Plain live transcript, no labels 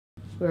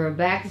We're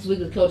back this week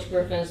with Coach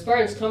Griffin.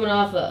 Spartans coming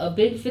off a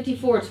big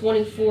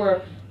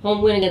 54-24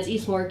 home win against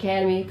Eastmoor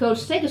Academy.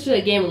 Coach, take us through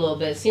the game a little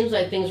bit. Seems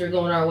like things are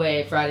going our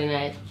way Friday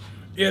night.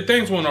 Yeah,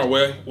 things went our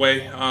way.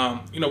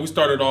 We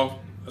started off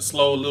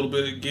slow a little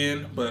bit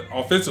again, but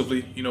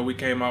offensively, we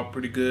came out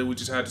pretty good. We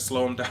just had to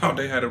slow them down.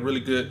 They had a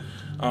really good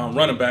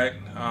running back,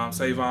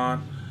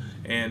 Savon,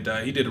 and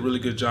he did a really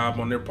good job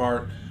on their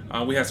part.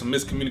 We had some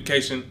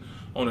miscommunication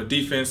on the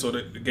defense, so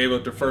they gave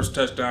up their first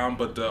touchdown.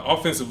 But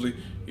offensively,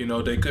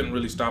 they couldn't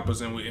really stop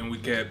us, and we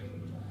kept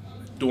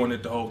doing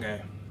it the whole game.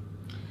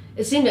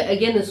 It seemed that,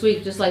 again, this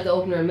week, just like the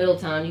opener in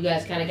Middletown, you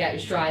guys kind of got your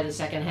stride the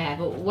second half.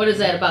 But what is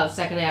that about the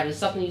second half? Is it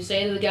something you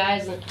say to the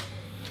guys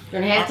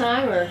during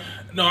halftime, or?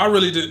 No, I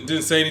really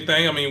didn't say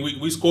anything. I mean,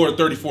 we scored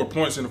 34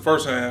 points in the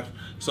first half,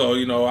 so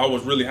I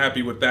was really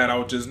happy with that. I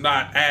was just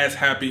not as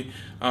happy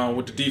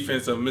with the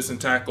defense of missing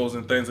tackles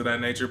and things of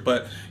that nature.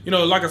 But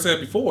like I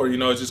said before,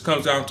 it just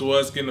comes down to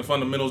us getting the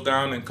fundamentals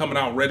down and coming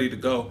out ready to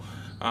go.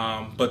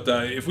 But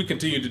if we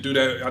continue to do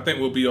that, I think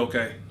we'll be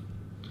okay.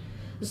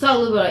 Let's talk a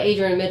little bit about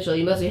Adrian Mitchell.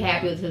 You must be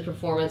happy with his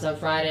performance on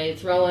Friday,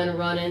 throwing and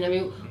running. I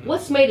mean,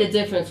 what's made a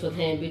difference with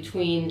him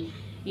between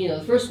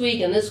the first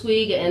week and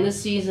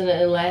this season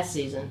and last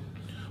season?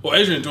 Well,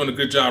 Adrian's doing a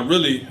good job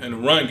really in the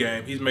run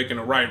game. He's making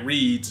the right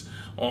reads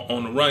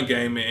on the run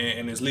game,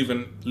 and it's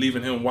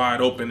leaving him wide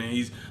open. And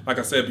he's, like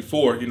I said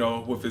before,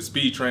 with his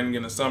speed training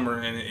in the summer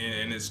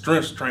and his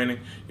strength training,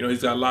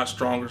 he's got a lot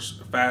stronger,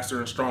 faster,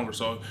 and stronger.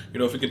 So,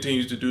 if he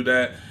continues to do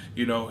that,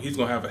 he's going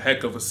to have a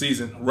heck of a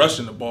season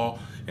rushing the ball.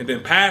 And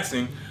then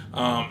passing,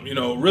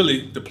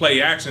 really the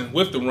play action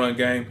with the run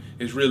game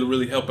is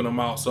really helping them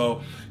out.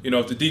 So,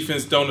 if the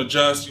defense don't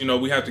adjust,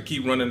 we have to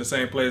keep running the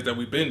same plays that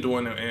we've been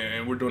doing,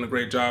 and we're doing a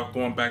great job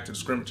going back to the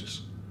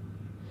scrimmages.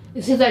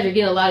 It seems like you're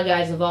getting a lot of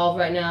guys involved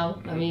right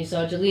now. I mean, you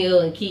saw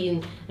Jaleel and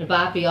Keaton and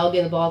Boppy all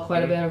getting the ball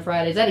quite a bit on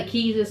Friday. Is that a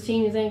key to this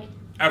team, you think?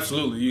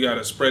 Absolutely. You got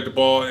to spread the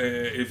ball.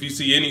 If you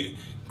see any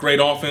great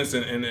offense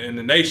in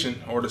the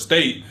nation or the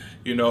state,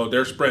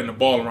 they're spreading the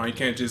ball around. You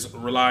can't just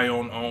rely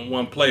on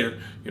one player.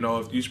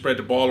 If you spread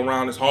the ball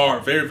around, it's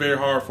hard, very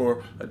hard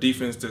for a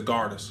defense to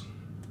guard us.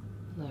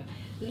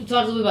 You talked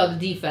a little bit about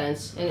the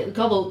defense and a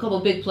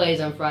couple big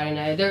plays on Friday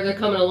night. They're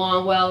coming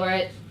along well,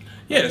 right?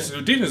 Yes,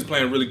 the defense is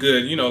playing really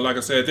good. Like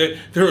I said,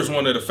 they was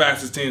one of the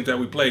fastest teams that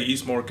we played.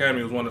 Eastmoor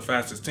Academy was one of the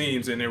fastest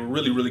teams, and they were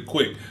really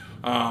quick.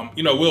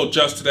 We'll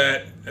adjust to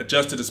that,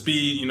 adjust to the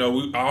speed.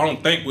 I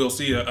don't think we'll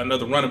see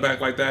another running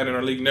back like that in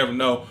our league. You never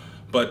know.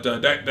 But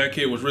that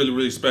kid was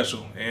really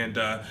special, and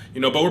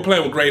but we're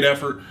playing with great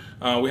effort.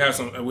 We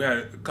had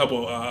a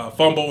couple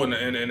fumble and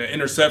an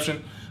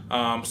interception.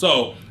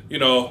 So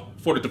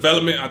for the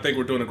development, I think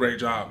we're doing a great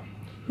job.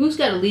 Who's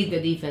got to lead the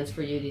defense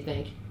for you, do you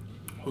think?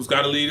 Who's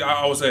got to lead?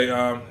 I would say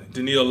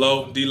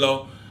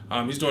D-Lo.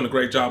 He's doing a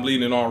great job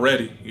leading it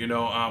already.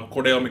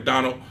 Cordell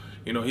McDonald.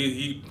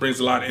 He brings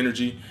a lot of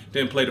energy.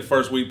 Didn't play the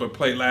first week, but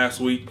played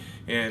last week.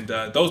 And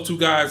those two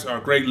guys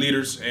are great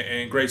leaders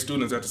and great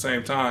students at the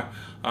same time.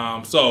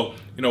 So,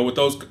 with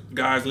those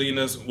guys leading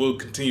us, we'll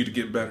continue to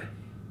get better.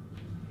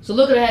 So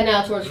looking ahead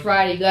now towards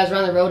Friday, you guys are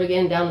on the road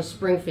again down to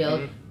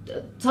Springfield.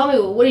 Tell me,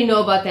 what do you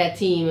know about that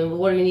team, and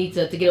what do you need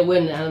to get a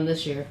win on them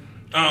this year?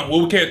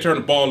 Well, we can't turn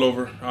the ball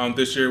over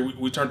this year.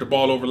 We turned the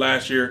ball over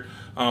last year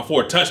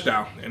for a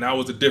touchdown, and that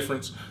was the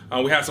difference.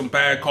 We had some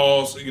bad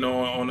calls,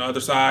 on the other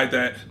side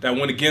that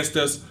went against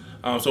us.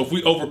 So if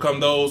we overcome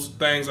those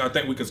things, I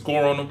think we can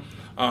score on them.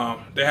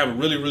 They have a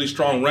really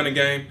strong running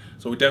game,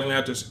 so we definitely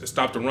have to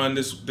stop the run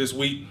this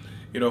week.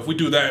 If we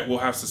do that, we'll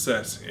have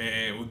success,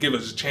 and it will give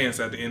us a chance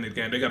at the end of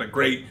the game. They got a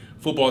great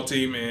football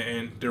team,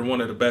 and they're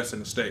one of the best in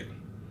the state.